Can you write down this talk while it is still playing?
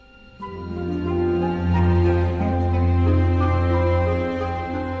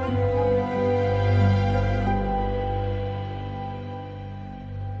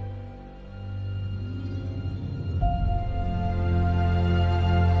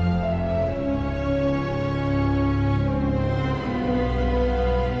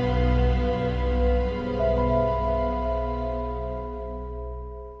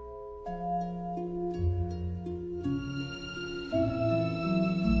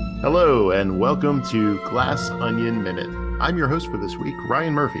Hello, and welcome to Glass Onion Minute. I'm your host for this week,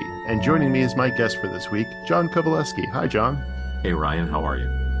 Ryan Murphy, and joining me is my guest for this week, John Kovaleski. Hi, John. Hey Ryan, how are you?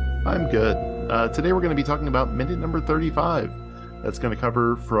 I'm good. Today we're going to be talking about minute number 35. That's going to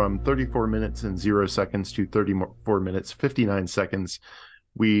cover from 34 minutes and 0 seconds to 34 minutes, 59 seconds.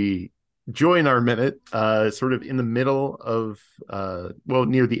 We join our minute sort of in the middle of,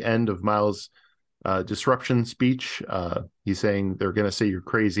 near the end of Miles' disruption speech. He's saying they're going to say you're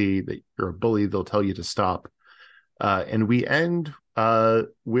crazy, that you're a bully, they'll tell you to stop. And we end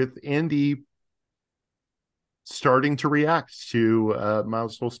with Andy starting to react to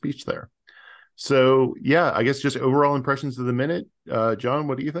Miles' whole speech there. So, yeah, I guess just overall impressions of the minute. John,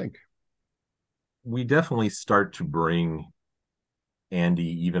 what do you think? We definitely start to bring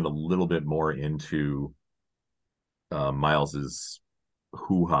Andy even a little bit more into Miles's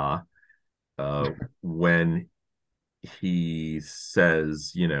hoo-ha when he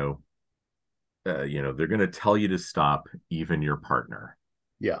says, they're going to tell you to stop, even your partner.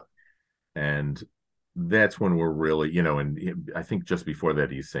 Yeah. And that's when we're really, and I think just before that,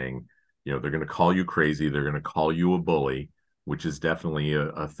 he's saying, they're going to call you crazy. They're going to call you a bully, which is definitely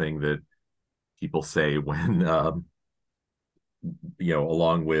a thing that people say when,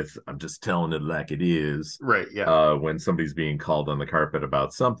 along with, I'm just telling it like it is. Right. Yeah. When somebody's being called on the carpet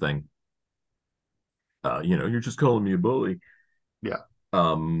about something, you're just calling me a bully. Yeah.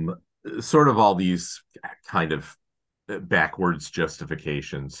 Um, Sort of all these kind of backwards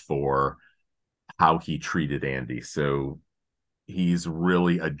justifications for how he treated Andy. So he's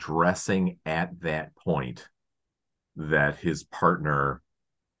really addressing at that point that his partner,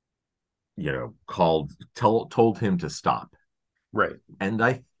 told him to stop. Right. And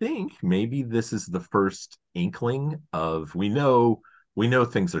I think maybe this is the first inkling of we know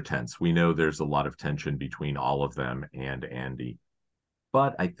things are tense. We know there's a lot of tension between all of them and Andy.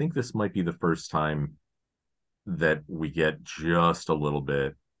 But I think this might be the first time that we get just a little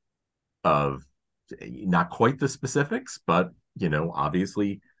bit of not quite the specifics, but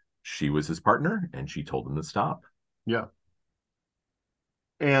obviously she was his partner and she told him to stop. Yeah.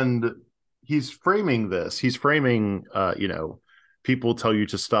 And he's framing, people tell you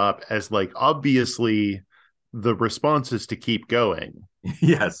to stop as like, obviously the response is to keep going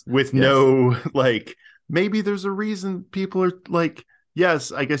Yes, with yes, no, like, maybe there's a reason people are like,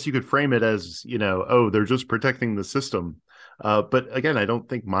 yes, I guess you could frame it as, oh, they're just protecting the system. But again, I don't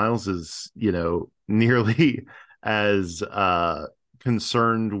think Miles is, nearly as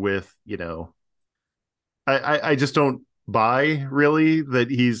concerned with, I just don't buy really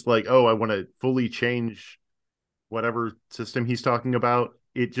that he's like, oh, I want to fully change whatever system he's talking about.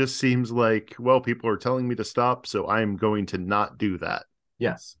 It just seems like, well, people are telling me to stop, so I'm going to not do that.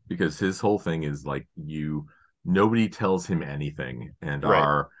 yes, because his whole thing is like nobody tells him anything, and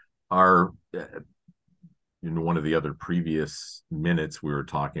Right. our in one of the other previous minutes we were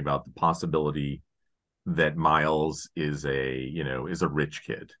talking about the possibility that Miles is a rich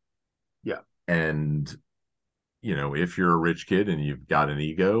kid. Yeah. And if you're a rich kid and you've got an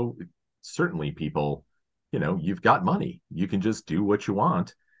ego, certainly people, you've got money. You can just do what you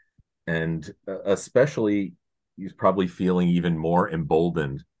want. And especially, he's probably feeling even more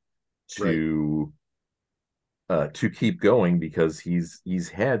emboldened Right. to keep going because he's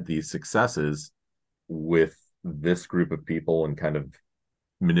had these successes with this group of people and kind of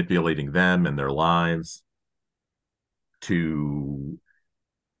manipulating them and their lives to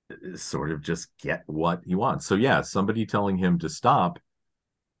sort of just get what he wants. So yeah, somebody telling him to stop,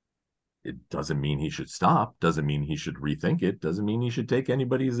 it doesn't mean he should stop, doesn't mean he should rethink it, doesn't mean he should take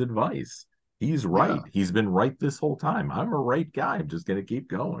anybody's advice. He's Yeah. right. He's been right this whole time. I'm a right guy. I'm just going to keep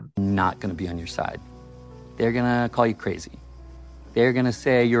going. Not going to be on your side. They're going to call you crazy. They're going to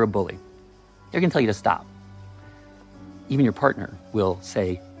say you're a bully. They're going to tell you to stop. Even your partner will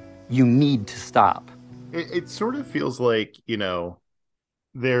say, you need to stop. It sort of feels like,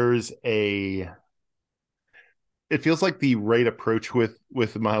 there's a it feels like the right approach with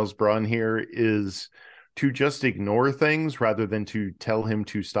Miles Braun here is to just ignore things rather than to tell him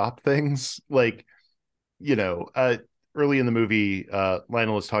to stop things. Like, you know, uh early in the movie,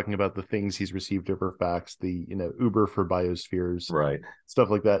 Lionel is talking about the things he's received over fax, the Uber for biospheres, Right. stuff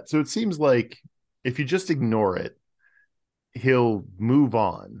like that. So it seems like if you just ignore it, he'll move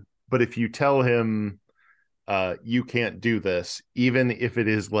on. But if you tell him you can't do this, even if it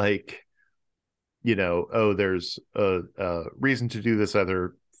is like, oh, there's a reason to do this,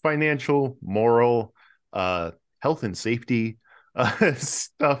 either financial, moral, uh, health and safety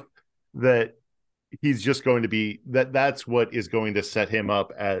stuff, that he's just going to be that's what is going to set him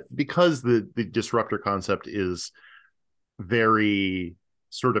up at, because the disruptor concept is very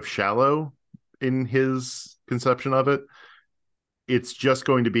sort of shallow in his conception of it. It's just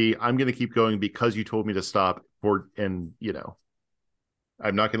going to be, I'm going to keep going because you told me to stop and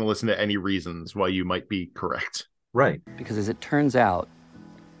I'm not going to listen to any reasons why you might be correct. Right. Because as it turns out,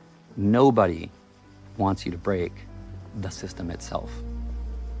 nobody wants you to break the system itself.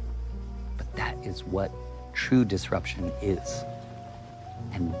 But that is what true disruption is.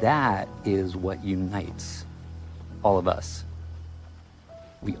 And that is what unites all of us.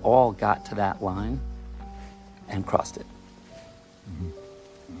 We all got to that line and crossed it.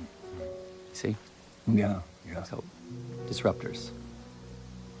 See? Yeah. So, disruptors.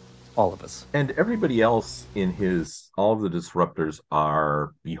 All of us. And everybody else all of the disruptors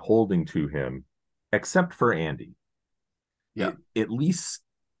are beholding to him, except for Andy. Yeah. At least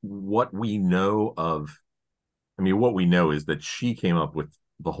what we know is that she came up with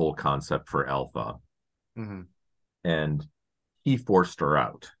the whole concept for Alpha. Mm-hmm. And he forced her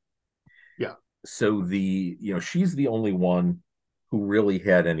out. Yeah. So she's the only one who really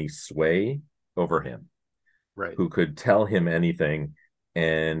had any sway over him. Right. Who could tell him anything.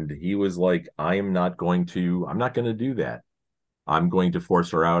 And he was like, I'm not going to do that. I'm going to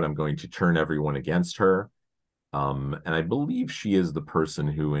force her out. I'm going to turn everyone against her. And I believe she is the person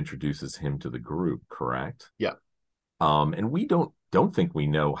who introduces him to the group, correct? Yeah. And we don't think we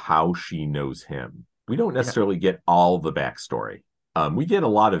know how she knows him. We don't necessarily get all the backstory. We get a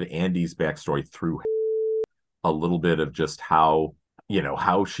lot of Andy's backstory through a little bit of just how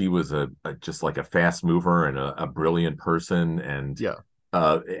she was just like a fast mover and a brilliant person, and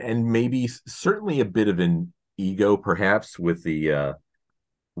and maybe certainly a bit of an ego perhaps with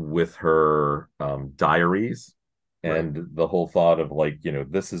her diaries, and the whole thought of like,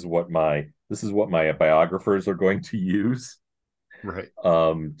 this is what my biographers are going to use, right,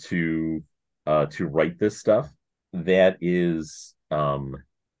 to write this stuff. That is,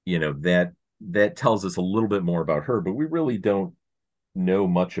 that tells us a little bit more about her, but we really don't know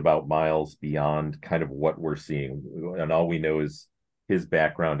much about Miles beyond kind of what we're seeing, and all we know is his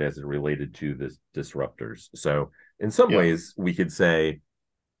background as it related to the disruptors. So in some ways we could say,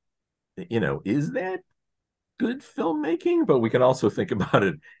 is that good filmmaking? But we can also think about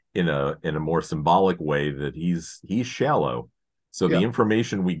it in a more symbolic way, that he's shallow. So the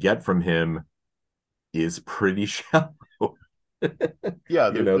information we get from him is pretty shallow.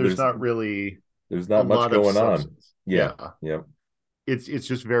 There's not much going on. Yeah. It's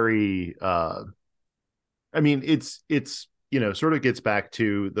just very it's sort of gets back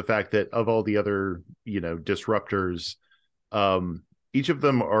to the fact that of all the other disruptors, each of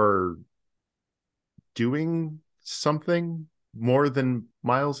them are doing something more than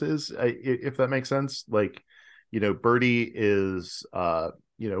Miles is, if that makes sense. Like, Birdie is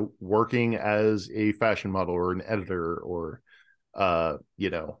working as a fashion model or an editor, or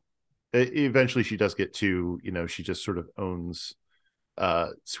eventually she does get to, she just sort of owns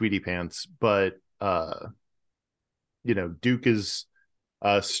Sweetie Pants, but Duke is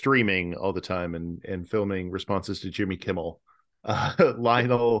streaming all the time and filming responses to Jimmy Kimmel.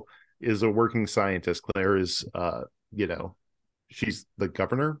 Lionel is a working scientist. Claire is she's the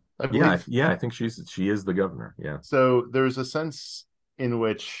governor, I believe. I think she is the governor. Yeah. So there's a sense in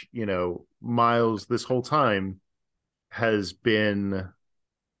which Miles this whole time has been,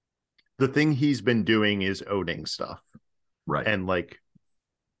 the thing he's been doing is owning stuff, right, and like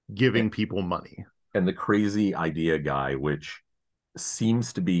giving people money. And the crazy idea guy, which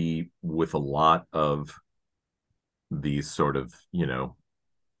seems to be with a lot of these sort of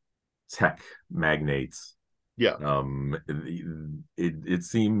tech magnates. It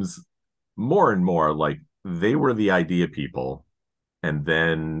seems more and more like they were the idea people, and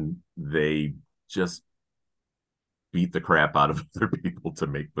then they just beat the crap out of other people to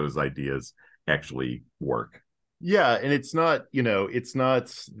make those ideas actually work. Yeah, and it's not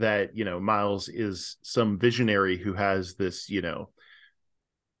that Miles is some visionary who has this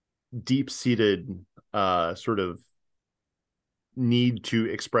deep-seated sort of need to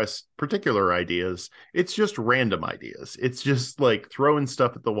express particular ideas. It's just random ideas. It's just like throwing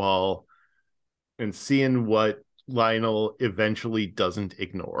stuff at the wall and seeing what Lionel eventually doesn't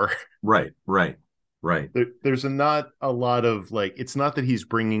ignore. Right. There's not a lot of like, it's not that he's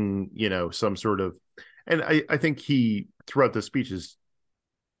bringing some sort of, and I think he throughout the speech is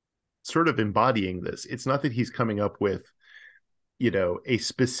sort of embodying this. It's not that he's coming up with a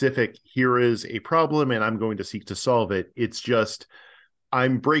specific, here is a problem and I'm going to seek to solve it. It's just,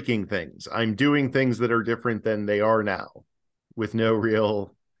 I'm breaking things. I'm doing things that are different than they are now, with no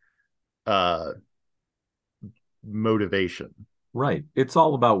real motivation. Right. It's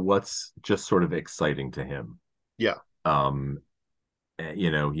all about what's just sort of exciting to him. Yeah.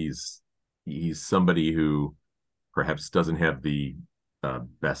 he's somebody who perhaps doesn't have the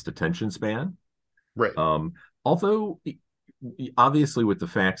best attention span. Right. Although obviously with the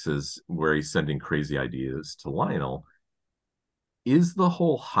faxes where he's sending crazy ideas to Lionel, is the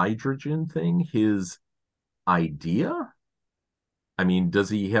whole hydrogen thing his idea? I mean, does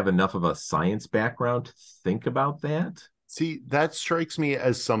he have enough of a science background to think about that? See, that strikes me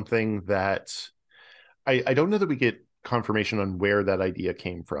as something that I don't know that we get confirmation on where that idea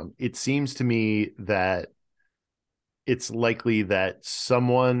came from. It seems to me that it's likely that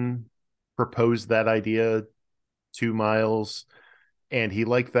someone proposed that idea to Miles and he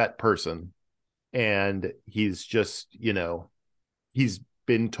liked that person. And he's just, he's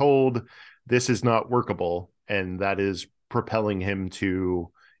been told this is not workable. And that is propelling him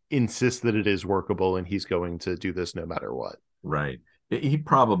to insist that it is workable. And he's going to do this no matter what. Right. He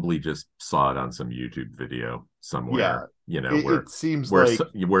probably just saw it on some YouTube video somewhere, it seems where like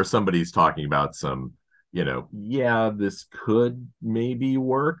where somebody's talking about some, yeah, this could maybe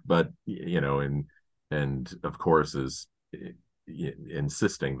work, but and of course is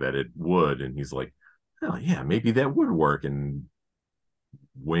insisting that it would, and he's like, oh yeah, maybe that would work, and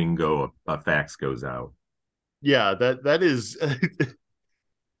a fax goes out. yeah, that is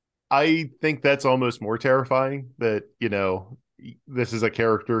I think that's almost more terrifying that, this is a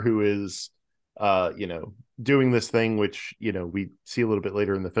character who is, doing this thing, which, we see a little bit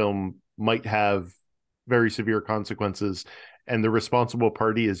later in the film might have very severe consequences. And the responsible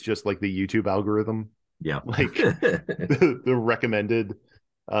party is just like the YouTube algorithm. Yeah. Like the recommended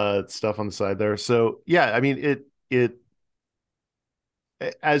stuff on the side there. So yeah, I mean, it,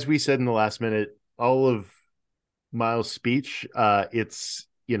 as we said in the last minute, all of Miles' speech, it's,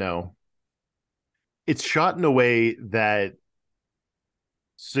 it's shot in a way that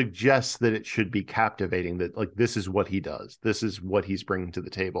suggests that it should be captivating, that like this is what he does, this is what he's bringing to the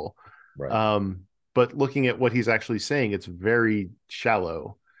table. Right. But looking at what he's actually saying, it's very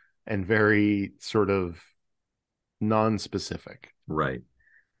shallow and very sort of non-specific. Right.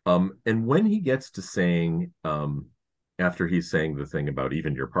 And when he gets to saying, after he's saying the thing about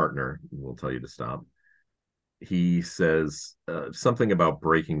even your partner will tell you to stop, he says something about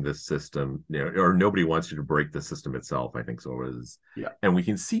breaking the system, or nobody wants you to break the system itself, I think so it is. Yeah. And we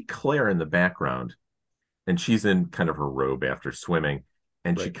can see Claire in the background, and she's in kind of her robe after swimming,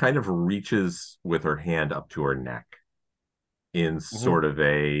 and she kind of reaches with her hand up to her neck in sort of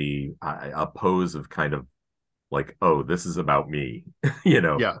a pose of kind of like, oh, this is about me.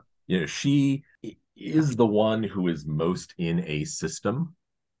 Yeah. She is the one who is most in a system.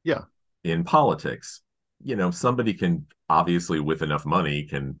 Yeah. In politics, somebody can obviously with enough money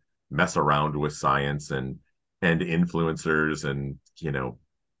can mess around with science and influencers and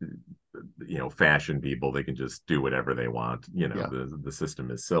fashion people. They can just do whatever they want. The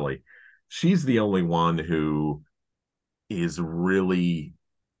system is silly. She's the only one who is really,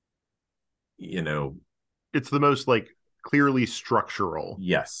 it's the most like clearly structural.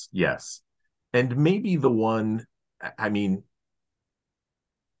 Yes. And maybe the one, I mean,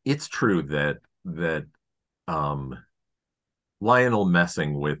 it's true that Lionel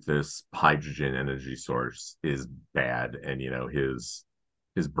messing with this hydrogen energy source is bad, and his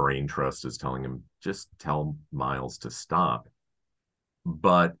brain trust is telling him just tell Miles to stop.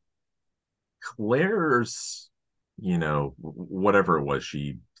 But Claire's, whatever it was,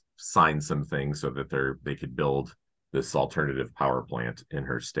 she signed some things so that they could build this alternative power plant in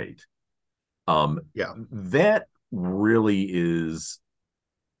her state. That really is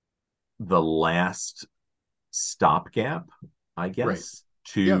the last stopgap, I guess,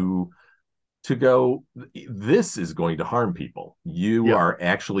 to go, this is going to harm people. You are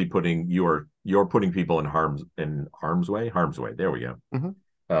actually you're putting people in harm's way. There we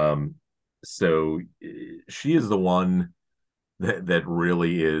go. So she is the one that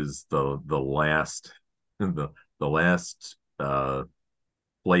really is the last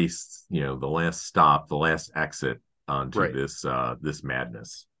place, the last stop, the last exit onto this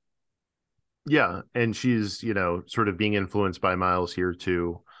madness. Yeah, and she's, sort of being influenced by Miles here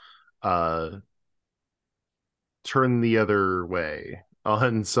to turn the other way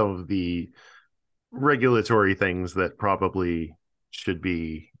on some of the regulatory things that probably should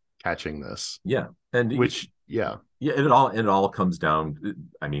be catching this. Yeah. And it all comes down,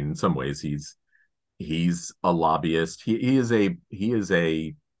 I mean, in some ways he's a lobbyist. He is a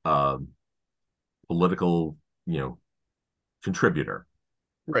political, contributor.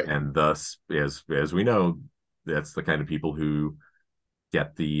 Right. And thus, as we know, that's the kind of people who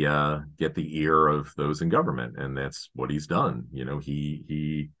get the ear of those in government, and that's what he's done.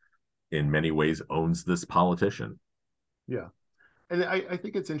 He in many ways owns this politician. Yeah. and I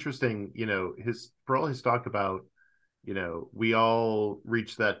think it's interesting, for all his talk about, we all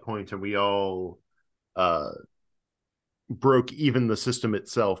reached that point and we all uh broke even the system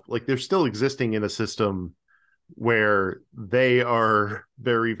itself. Like they're still existing in a system where they are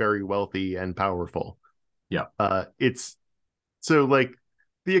very, very wealthy and powerful. Yeah. It's so like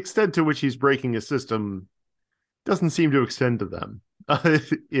the extent to which he's breaking a system doesn't seem to extend to them.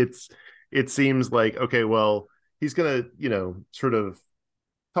 It seems like, okay, well, he's gonna, sort of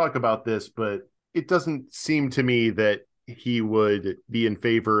talk about this, but it doesn't seem to me that he would be in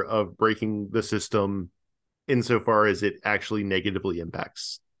favor of breaking the system insofar as it actually negatively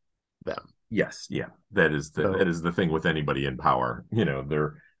impacts them. Yes, yeah. That is the thing with anybody in power.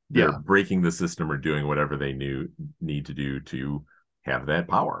 They're breaking the system or doing whatever they need to do to have that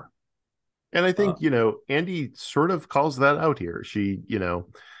power. And I think, Andy sort of calls that out here. She,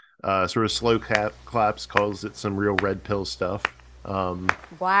 sort of slow claps, calls it some real red pill stuff.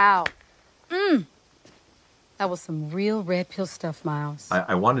 Wow. That was some real red pill stuff, Miles.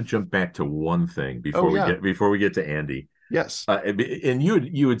 I want to jump back to one thing before we get to Andy. Yes. And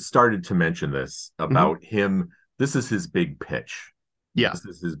you had started to mention this about him. This is his big pitch. Yeah. This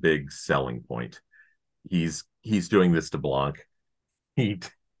is his big selling point. He's doing this to Blanc. He's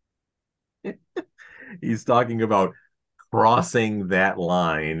talking about crossing that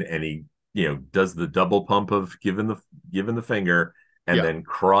line, and he does the double pump of giving the finger, and then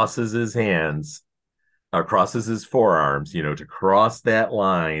crosses his hands, crosses his forearms, to cross that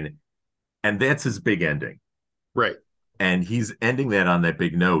line, and that's his big ending. Right. And he's ending that on that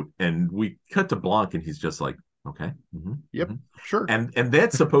big note, and we cut to Blanc, and he's just like, okay, yep, sure. And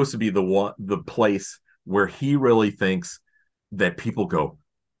that's supposed to be the place where he really thinks that people go,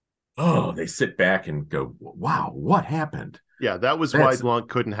 oh, they sit back and go, wow, what happened? Yeah, that was why Blanc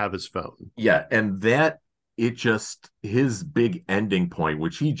couldn't have his phone. Yeah, and his big ending point,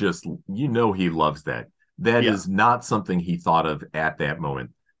 which he just, he loves that. That is not something he thought of at that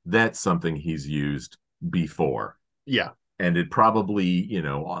moment. That's something he's used before. Yeah. And it probably,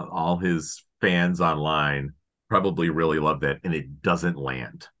 all his fans online probably really love that, and it doesn't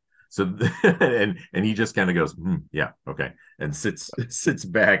land. So and he just kind of goes, yeah, okay, and sits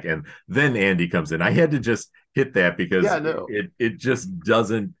back, and then Andy comes in. I had to just hit that because it just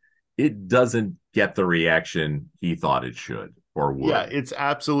doesn't get the reaction he thought it should or would. Yeah, it's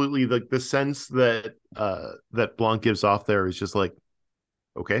absolutely the sense that that Blanc gives off there is just like,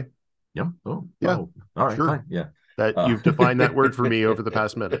 okay, yeah, all right, sure. Fine. Yeah, that you've defined that word for me over the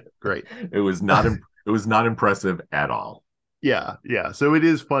past minute. Great. It was not impressive at all. Yeah. So it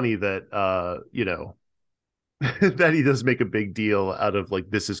is funny that that he does make a big deal out of like,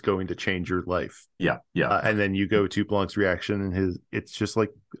 this is going to change your life. Yeah. And then you go to Blanc's reaction, and it's just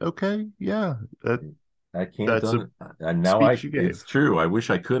like, okay, yeah. I can't. And now it's true. I wish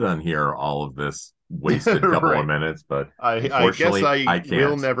I could unhear all of this wasted couple of minutes, but I guess I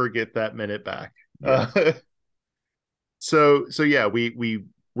can't. Will never get that minute back. Yeah. So yeah, we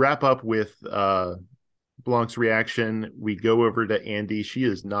wrap up with Blanc's reaction. We go over to Andy. She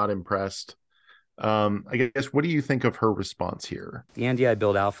is not impressed. I guess, what do you think of her response here? The Andy I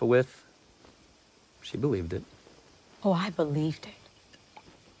built Alpha with, she believed it. Oh, I believed it.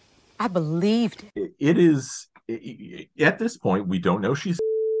 I believed it. It is, at this point, we don't know she's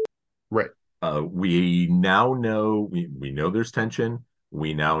right. We now know, we know there's tension.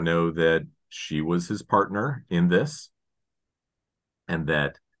 We now know that she was his partner in this, and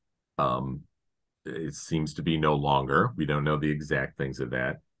that it seems to be no longer. We don't know the exact things of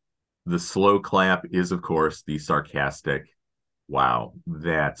that. The slow clap is, of course, the sarcastic, wow,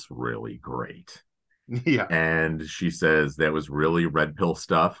 that's really great. Yeah. And she says that was really red pill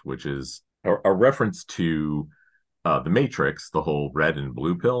stuff, which is a reference to the Matrix, the whole red and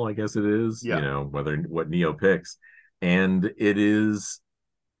blue pill, I guess it is, what Neo picks. And it is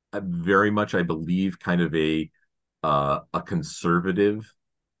very much, I believe, kind of a conservative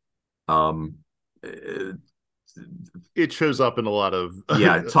it shows up in a lot of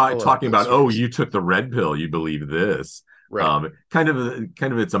talking about you took the red pill, you believe this, right? Kind of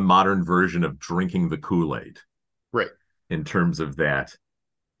it's a modern version of drinking the Kool-Aid, right? In terms of that,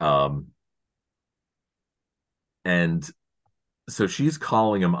 and so she's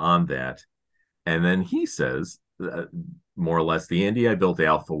calling him on that, and then he says, more or less, the Andy I built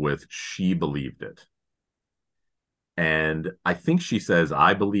Alpha with, she believed it, and I think she says,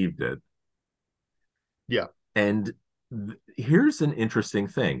 I believed it. Yeah. And here's an interesting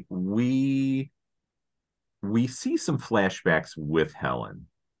thing. We see some flashbacks with Helen,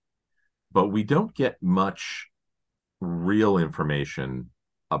 but we don't get much real information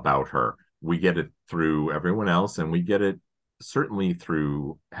about her. We get it through everyone else, and we get it certainly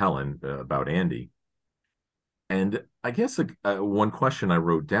through Helen about Andy. And I guess one question I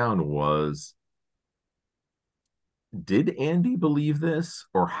wrote down was, did Andy believe this,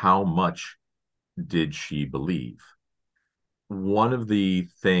 or how much did she believe? One of the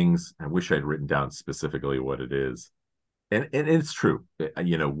things, I wish I'd written down specifically what it is, and it's true.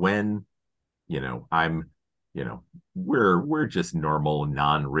 When, I'm, we're just normal,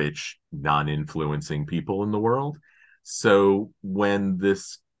 non-rich, non-influencing people in the world. So when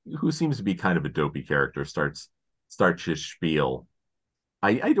this, who seems to be kind of a dopey character, starts his spiel,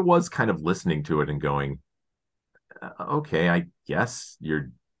 I was kind of listening to it and going, okay, I guess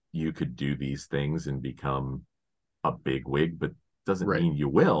you could do these things and become a big wig, but doesn't Right. mean you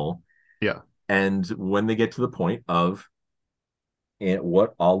will. Yeah. And when they get to the point of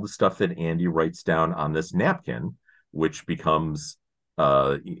what all the stuff that Andy writes down on this napkin, which becomes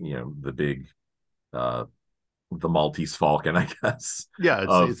the big the Maltese Falcon, I guess,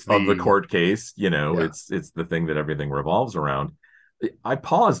 Yeah, it's of the the court case. yeah. It's the thing that everything revolves around. I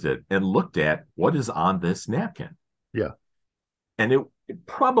paused it and looked at what is on this napkin. Yeah. And it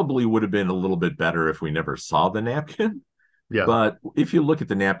probably would have been a little bit better if we never saw the napkin. Yeah. But if you look at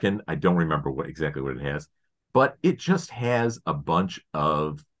the napkin, I don't remember exactly what it has, but it just has a bunch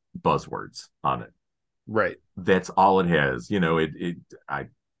of buzzwords on it. Right. That's all it has. I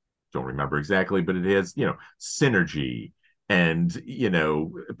don't remember exactly, but it has, synergy and,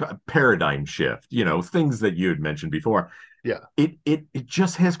 paradigm shift, things that you had mentioned before. Yeah. It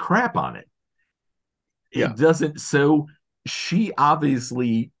just has crap on it. Yeah. It doesn't. So she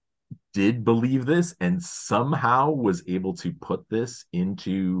obviously did believe this and somehow was able to put this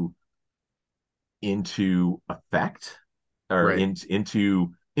into effect, or Right.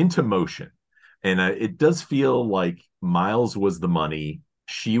 into motion. And it does feel like Miles was the money,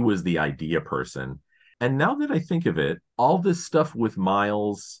 she was the idea person. And now that I think of it, all this stuff with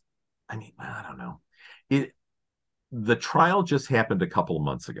Miles, I mean, I don't know. The trial just happened a couple of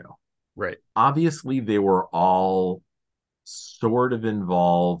months ago. Right. Obviously, they were all sort of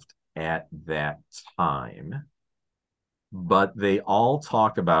involved at that time, but they all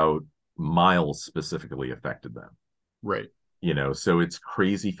talk about Miles specifically affected them. Right. So it's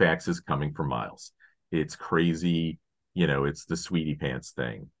crazy faxes coming from Miles. It's crazy, it's the Sweetie Pants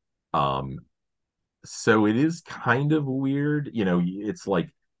thing. So it is kind of weird. It's like,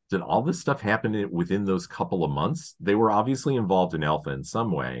 did all this stuff happen within those couple of months? They were obviously involved in Alpha in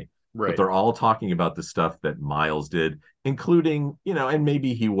some way, but Right. they're all talking about the stuff that Miles did, including, and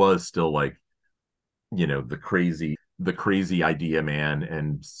maybe he was still like, the crazy idea man,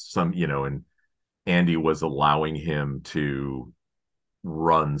 and and Andy was allowing him to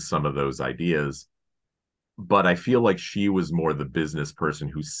run some of those ideas. But I feel like she was more the business person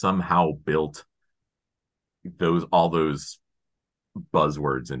who somehow built all those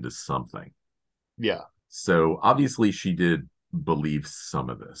buzzwords into something. Yeah. So obviously she did believe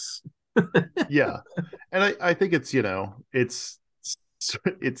some of this. Yeah. And I think it's, it's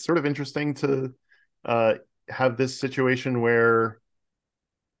sort of interesting to have this situation where,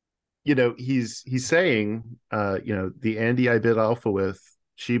 he's saying, the Andy I built Alpha with,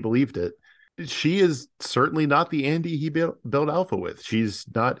 she believed it. She is certainly not the Andy he built Alpha with. She's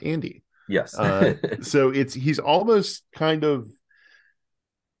not Andy. Yes. So he's almost kind of,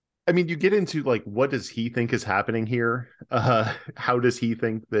 I mean, you get into like, what does he think is happening here? How does he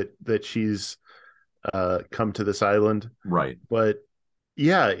think that she's come to this island? Right. But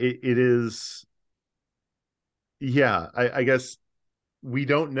yeah, it is. Yeah, I guess we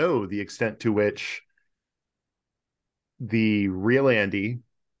don't know the extent to which the real Andy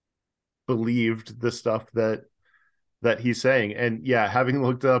believed the stuff that he's saying. And yeah, having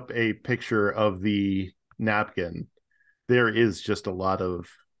looked up a picture of the napkin, there is just a lot of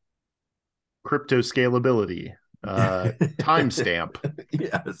crypto scalability, timestamp.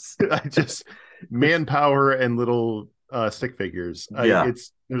 Yes. I just manpower and little stick figures. Yeah.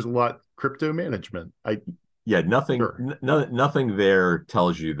 There's a lot crypto management. Nothing Sure. nothing there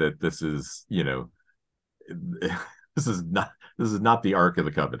tells you that this is, this is not the Ark of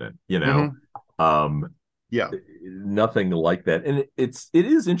the Covenant, Mm-hmm. Yeah. Nothing like that. And it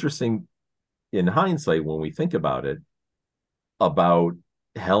is interesting in hindsight when we think about it, about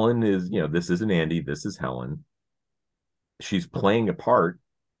Helen is, this isn't Andy, this is Helen. She's playing a part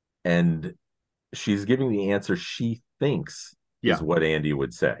and she's giving the answer she thinks is what Andy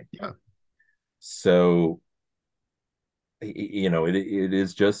would say. Yeah. So it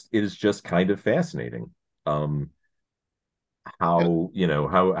is just kind of fascinating how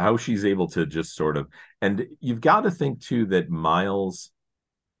she's able to just sort of, and you've got to think too that Miles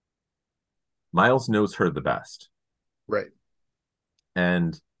knows her the best. Right.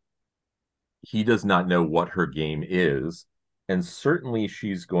 and he does not know what her game is. And certainly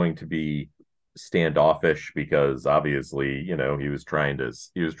she's going to be standoffish because obviously, he was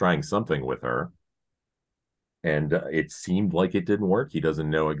trying something with her. And it seemed like it didn't work. He doesn't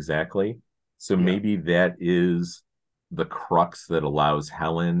know exactly. So Yeah. maybe that is the crux that allows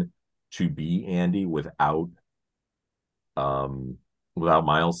Helen to be Andy um without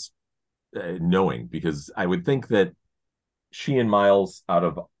Miles knowing, because I would think that she and Miles, out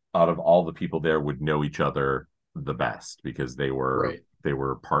of all the people there, would know each other the best because Right. they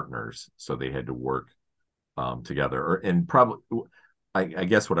were partners, so they had to work together. And probably, I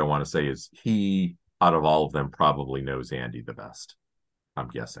guess what I want to say is he, out of all of them, probably knows Andy the best. I'm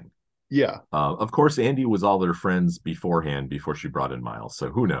guessing. Yeah. Of course, Andy was all their friends beforehand before she brought in Miles. So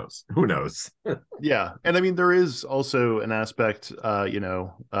who knows? Who knows? Yeah. And I mean, there is also an aspect,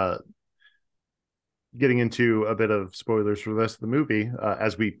 getting into a bit of spoilers for the rest of the movie,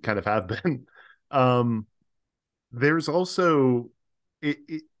 as we kind of have been. Um, there's also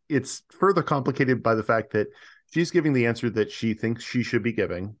it's further complicated by the fact that she's giving the answer that she thinks she should be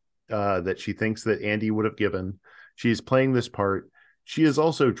giving, that she thinks that Andy would have given. She's playing this part. She is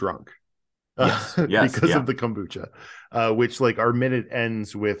also drunk, Yes. Yes. because Yeah. of the kombucha, which, like, our minute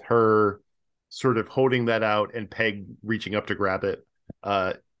ends with her sort of holding that out and Peg reaching up to grab it,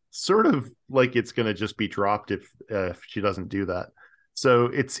 sort of like it's going to just be dropped if she doesn't do that. So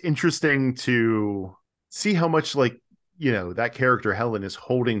it's interesting to see how much, like, that character Helen is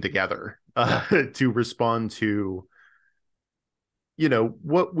holding together, to respond to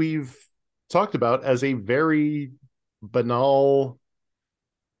what we've talked about as a very banal,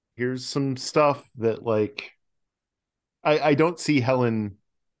 here's some stuff that, like, I don't see Helen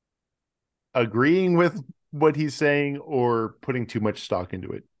agreeing with what he's saying or putting too much stock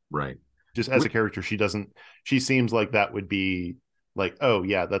into it. Right. Just as a character, she seems like that would be like, oh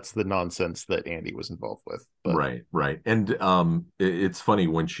yeah, that's the nonsense that Andy was involved with. But Right. And it's funny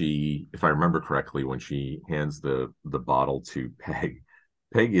when she, if I remember correctly, when she hands the bottle to Peg,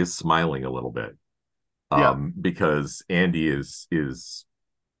 Peg is smiling a little bit. Yeah. Because Andy is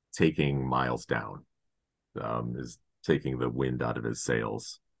taking Miles down, is taking the wind out of his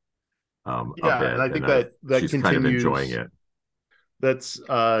sails, a Yeah, and bit, I and think I that she's kind of enjoying continues. it. That's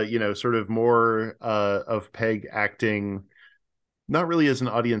sort of more of Peg acting not really as an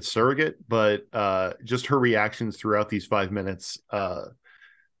audience surrogate, but just her reactions throughout these 5 minutes.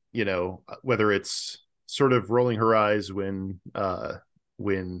 Whether it's sort of rolling her eyes when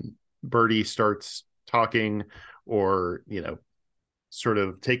Birdie starts talking, or sort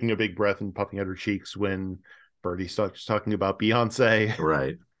of taking a big breath and puffing out her cheeks when Birdie starts talking about Beyonce.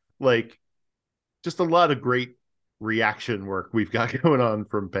 Right. Like, just a lot of great reaction work we've got going on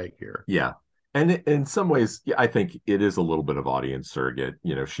from Peg here. Yeah. And in some ways, yeah, I think it is a little bit of audience surrogate.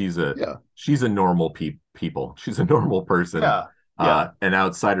 Yeah. She's a normal people. She's a normal person, Yeah. Yeah. an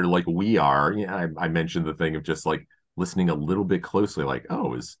outsider like we are. Yeah, I mentioned the thing of just like listening a little bit closely, like,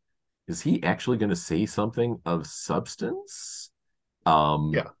 oh, is he actually going to say something of substance?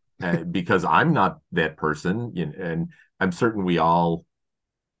 Yeah. Because I'm not that person, and I'm certain we all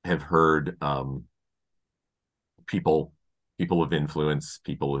have heard people of influence,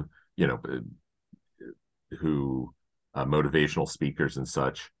 people, you know, who motivational speakers and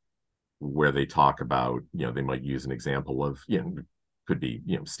such, where they talk about, they might use an example of, could be,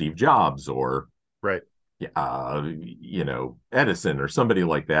 Steve Jobs or, Right. Edison or somebody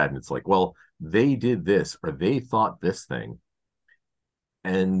like that. And it's like, well, they did this or they thought this thing.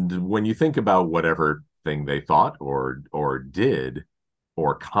 And when you think about whatever thing they thought or did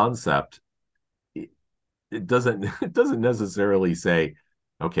or concept, it doesn't it doesn't necessarily say,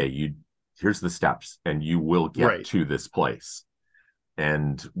 okay, here's the steps and you will get Right. to this place.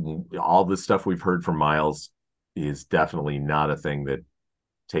 And all the stuff we've heard from Miles is definitely not a thing that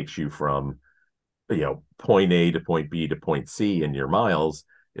takes you from point A to point B to point C in your miles.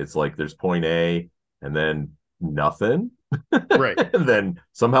 It's like there's point A and then nothing. Right. And then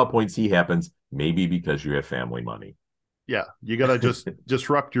somehow point C happens, maybe because you have family money. Yeah. You got to just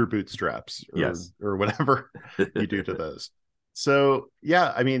disrupt your bootstraps, Yes. or whatever you do to those. So,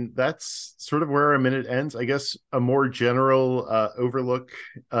 yeah, I mean, that's sort of where a minute ends. I guess a more general overlook.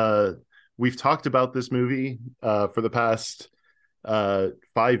 We've talked about this movie for the past 5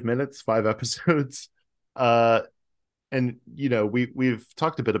 minutes, 5 episodes. And we've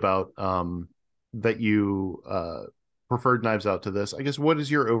talked a bit about that you preferred Knives Out to this. I guess, what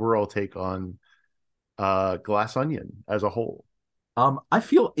is your overall take on Glass Onion as a whole? I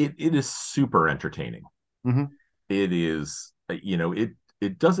feel it is super entertaining. Mm-hmm. It is,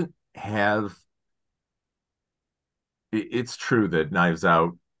 it doesn't have it's true that Knives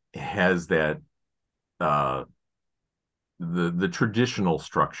Out has that uh the traditional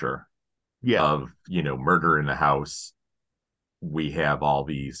structure Yeah, of, murder in the house. We have all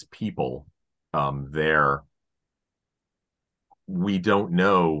these people there. We don't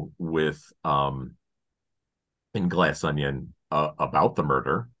know with in Glass Onion about the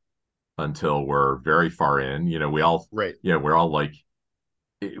murder until we're very far in. We all, right, we're all like,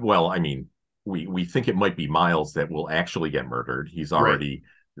 well, I mean, we think it might be Miles that will actually get murdered. He's right, already,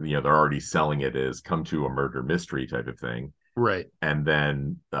 they're already selling it as come to a murder mystery type of thing. right. And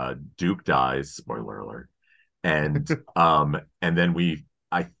then Duke dies, spoiler alert. And then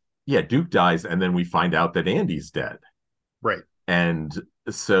Duke dies, and then we find out that Andy's dead. Right. And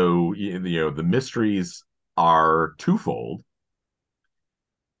so, the mysteries are twofold.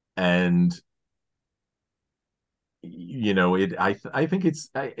 And I think it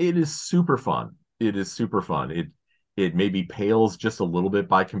is super fun. It is super fun. It maybe pales just a little bit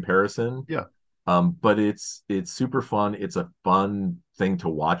by comparison. Yeah. But it's super fun. It's a fun thing to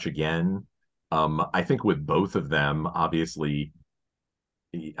watch again. I think with both of them, obviously,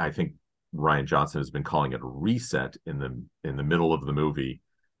 I think Rian Johnson has been calling it a reset in the middle of the movie,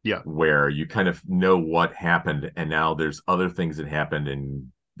 Yeah. where you kind of know what happened, and now there's other things that happened,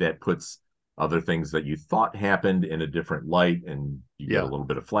 and that puts other things that you thought happened in a different light, and you get a Yeah. little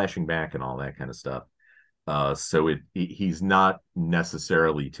bit of flashing back and all that kind of stuff. So he's not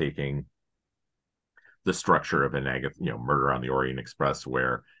necessarily taking the structure of an Agatha, Murder on the Orient Express,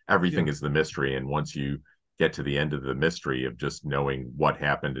 where everything Yeah. is the mystery, and once you get to the end of the mystery of just knowing what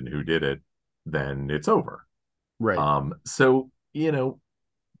happened and who did it, then it's over. Right. So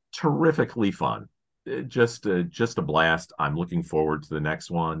terrifically fun. Just a blast. I'm looking forward to the next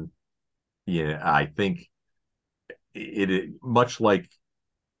one. Yeah, I think it much like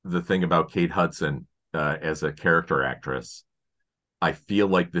the thing about Kate Hudson as a character actress. I feel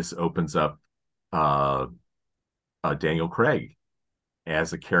like this opens up uh, Daniel Craig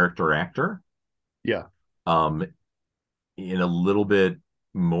as a character actor. Yeah. Um, in a little bit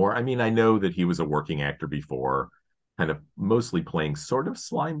more. I mean, I know that he was a working actor before, kind of mostly playing sort of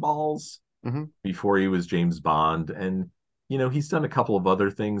slime balls Hmm. before he was James Bond. And, he's done a couple of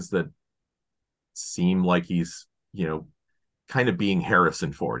other things that seem like he's, kind of being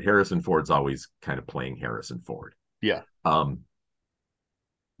Harrison Ford. Harrison Ford's always kind of playing Harrison Ford. Yeah. Um,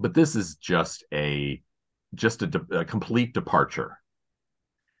 but this is just a complete departure,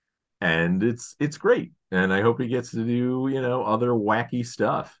 and it's great. And I hope he gets to do other wacky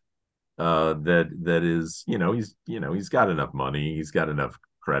stuff. That is, he's got enough money, he's got enough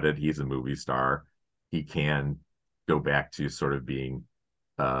credit, he's a movie star. He can go back to sort of being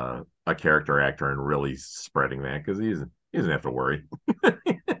a character actor and really spreading that, because he doesn't have to worry.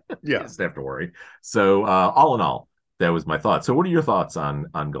 He Yeah. doesn't have to worry. So all in all, that was my thought. So what are your thoughts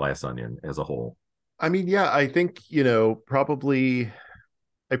on Glass Onion as a whole? I mean, yeah, I think, I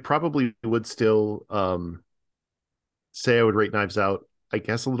probably would still say I would rate Knives Out, I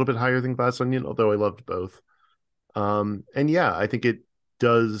guess, a little bit higher than Glass Onion, although I loved both. And yeah, I think it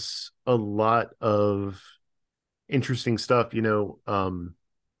does a lot of interesting stuff,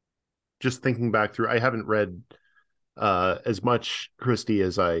 just thinking back through, I haven't read as much Christie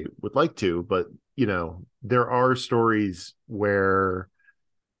as I would like to, but there are stories where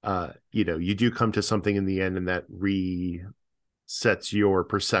you do come to something in the end, and that resets your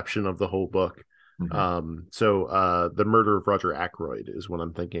perception of the whole book. Mm-hmm. So the Murder of Roger Ackroyd is what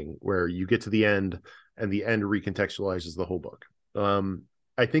I'm thinking, where you get to the end and the end recontextualizes the whole book.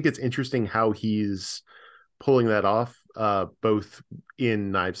 I think it's interesting how he's pulling that off, both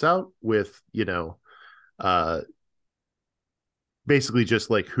in Knives Out with, uh, basically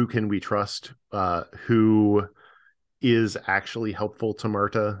just like, who can we trust, who is actually helpful to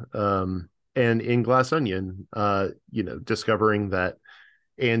Marta, and in Glass Onion, discovering that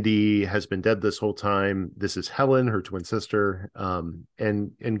Andy has been dead this whole time. This is Helen, her twin sister, and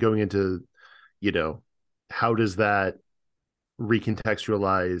going into, how does that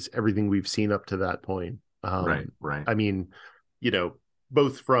recontextualize everything we've seen up to that point. Right. I mean,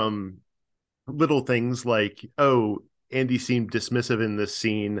 both from little things like, oh, Andy seemed dismissive in this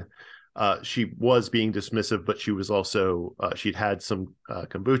scene. She was being dismissive, but she was also, she'd had some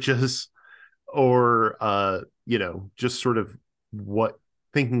kombuchas, or just sort of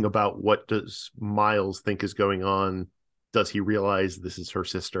thinking about, what does Miles think is going on? Does he realize this is her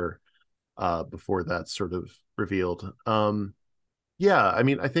sister, before that's sort of revealed? Yeah, I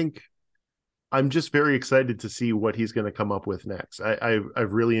mean, I think I'm just very excited to see what he's going to come up with next.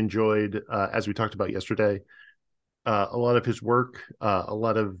 I've really enjoyed, as we talked about yesterday, a lot of his work, a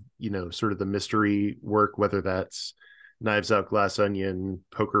lot of sort of the mystery work, whether that's Knives Out, Glass Onion,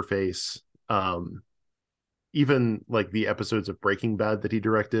 Poker Face, even like the episodes of Breaking Bad that he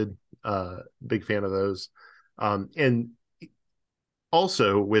directed. Big fan of those. And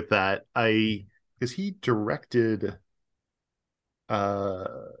also with that, because he directed, uh,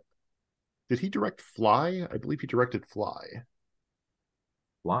 did he direct Fly? I believe he directed Fly.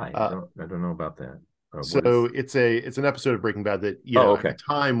 Why? I don't know about that. So it's an episode of Breaking Bad that, Okay. at the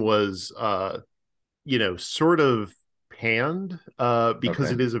time was, sort of panned, because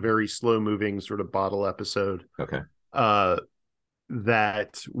Okay. it is a very slow moving sort of bottle episode. Okay.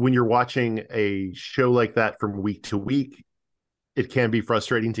 That when you're watching a show like that from week to week, it can be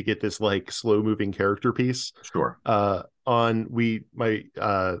frustrating to get this like slow moving character piece. Sure. We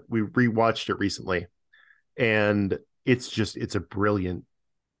rewatched it recently, and it's a brilliant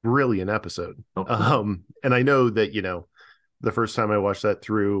episode. Oh, cool. And I know that, the first time I watched that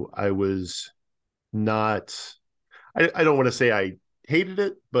through, I was not, I don't want to say I hated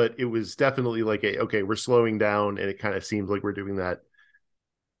it, but it was definitely like okay, we're slowing down, and it kind of seems like we're doing that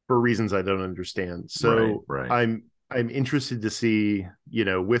for reasons I don't understand. So Right. I'm interested to see,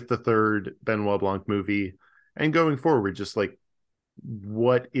 with the third Benoit Blanc movie and going forward, just like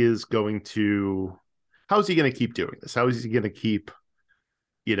how is he going to keep doing this? How is he going to keep,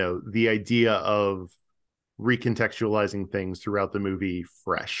 the idea of recontextualizing things throughout the movie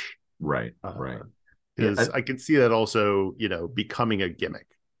fresh? Right. Because I could see that also, becoming a gimmick,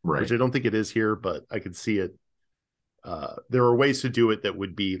 Right. which I don't think it is here, but I could see it. There are ways to do it that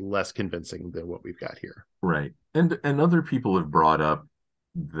would be less convincing than what we've got here. Right. And other people have brought up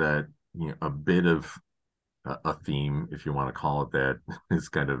that, a bit of a theme, if you want to call it that, is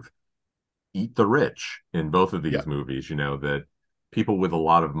kind of eat the rich in both of these movies, that people with a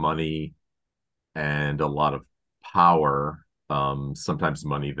lot of money and a lot of power, sometimes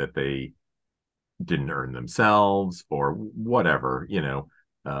money that they didn't earn themselves or whatever,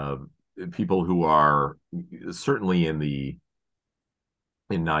 people who are certainly in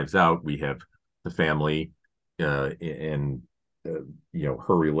Knives Out, we have the family, and her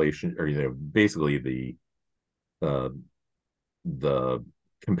relation, or basically the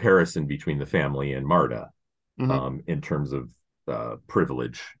comparison between the family and Marta, in terms of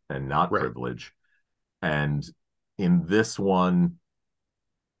privilege and not privilege. And in this one,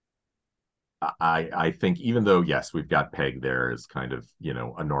 I think, even though, yes, we've got Peg there as kind of,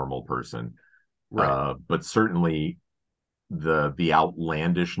 a normal person, but certainly the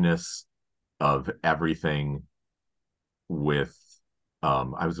outlandishness of everything with,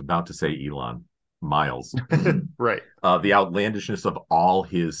 I was about to say Elon Miles, right? The outlandishness of all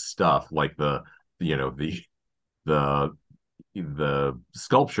his stuff, like the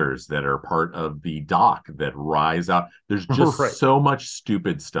sculptures that are part of the dock that rise out. There's just so much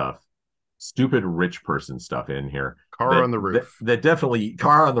stupid stuff, stupid rich person stuff in here. Car on the roof. That definitely,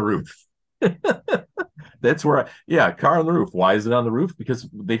 car on the roof. That's where, car on the roof. Why is it on the roof? Because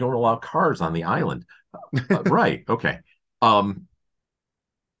they don't allow cars on the island. Right. Okay.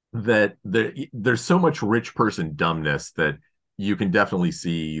 That there's so much rich person dumbness that you can definitely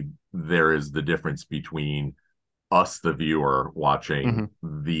see there is the difference between us, the viewer, watching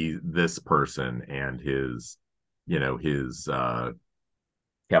this person and his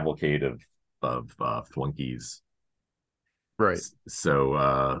cavalcade of flunkies. Right.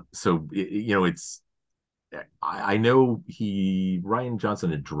 So it's, I know Rian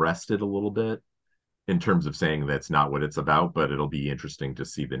Johnson addressed it a little bit in terms of saying that's not what it's about, but it'll be interesting to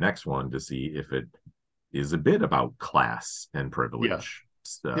see the next one to see if it is a bit about class and privilege.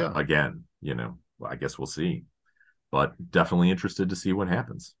 Again, I guess we'll see, but definitely interested to see what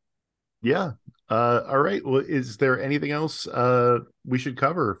happens. Yeah. All right. Well, is there anything else we should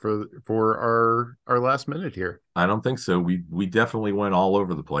cover for our last minute here? I don't think so. We definitely went all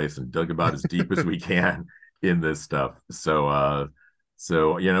over the place and dug about as deep as we can in this stuff. So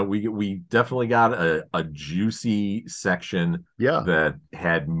we definitely got a juicy section that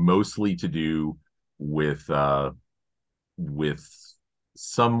had mostly to do with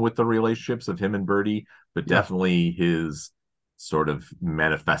some with the relationships of him and Birdie, but definitely his sort of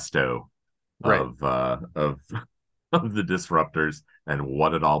manifesto of the disruptors and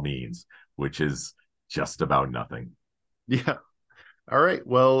what it all means, which is just about nothing. Yeah. All right.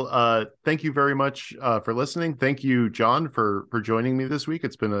 Well, thank you very much for listening. Thank you, John, for joining me this week.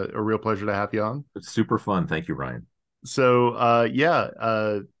 It's been a real pleasure to have you on. It's super fun. Thank you, Ryan. So,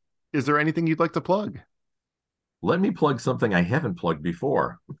 is there anything you'd like to plug? Let me plug something I haven't plugged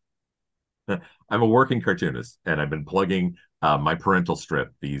before. I'm a working cartoonist, and I've been plugging my parental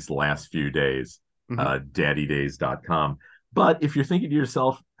strip these last few days, daddydays.com. But if you're thinking to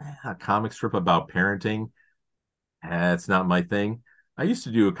yourself, a comic strip about parenting, That's not my thing. I used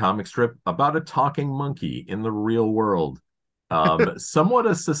to do a comic strip about a talking monkey in the real world. Somewhat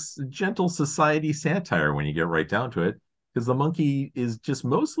a gentle society satire when you get right down to it, because the monkey is just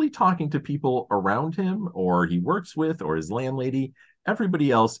mostly talking to people around him or he works with or his landlady.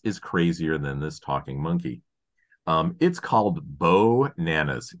 Everybody else is crazier than this talking monkey. It's called Bo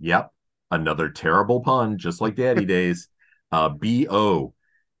Nanas. Yep, another terrible pun, just like Daddy Days. Bonanas.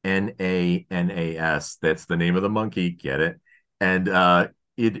 That's the name of the monkey. Get it? And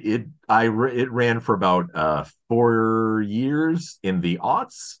it ran for about 4 years in the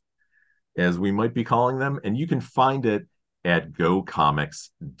aughts, as we might be calling them, and you can find it at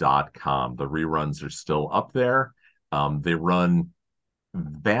gocomics.com. The reruns are still up there. They run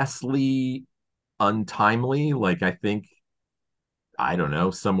vastly untimely. Like, I think, I don't know,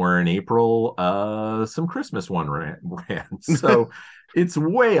 somewhere in April, some Christmas one ran. So it's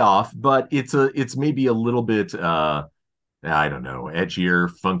way off, but it's maybe a little bit I don't know, edgier,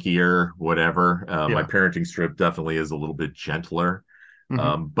 funkier, whatever. My Yeah. parenting strip definitely is a little bit gentler.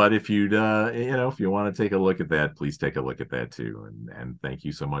 Mhm. But if you'd if you want to take a look at that, please take a look at that too. And thank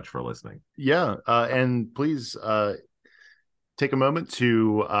you so much for listening. Yeah. And please take a moment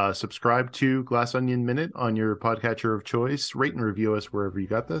to subscribe to Glass Onion Minute on your podcatcher of choice. Rate and review us wherever you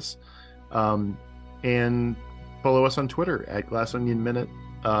got this. And follow us on Twitter at Glass Onion Minute,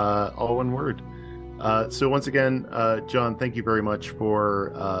 all one word. So once again, John, thank you very much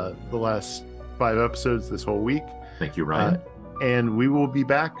for the last 5 episodes this whole week. Thank you, Ryan. And we will be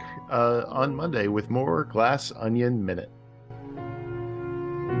back on Monday with more Glass Onion Minute.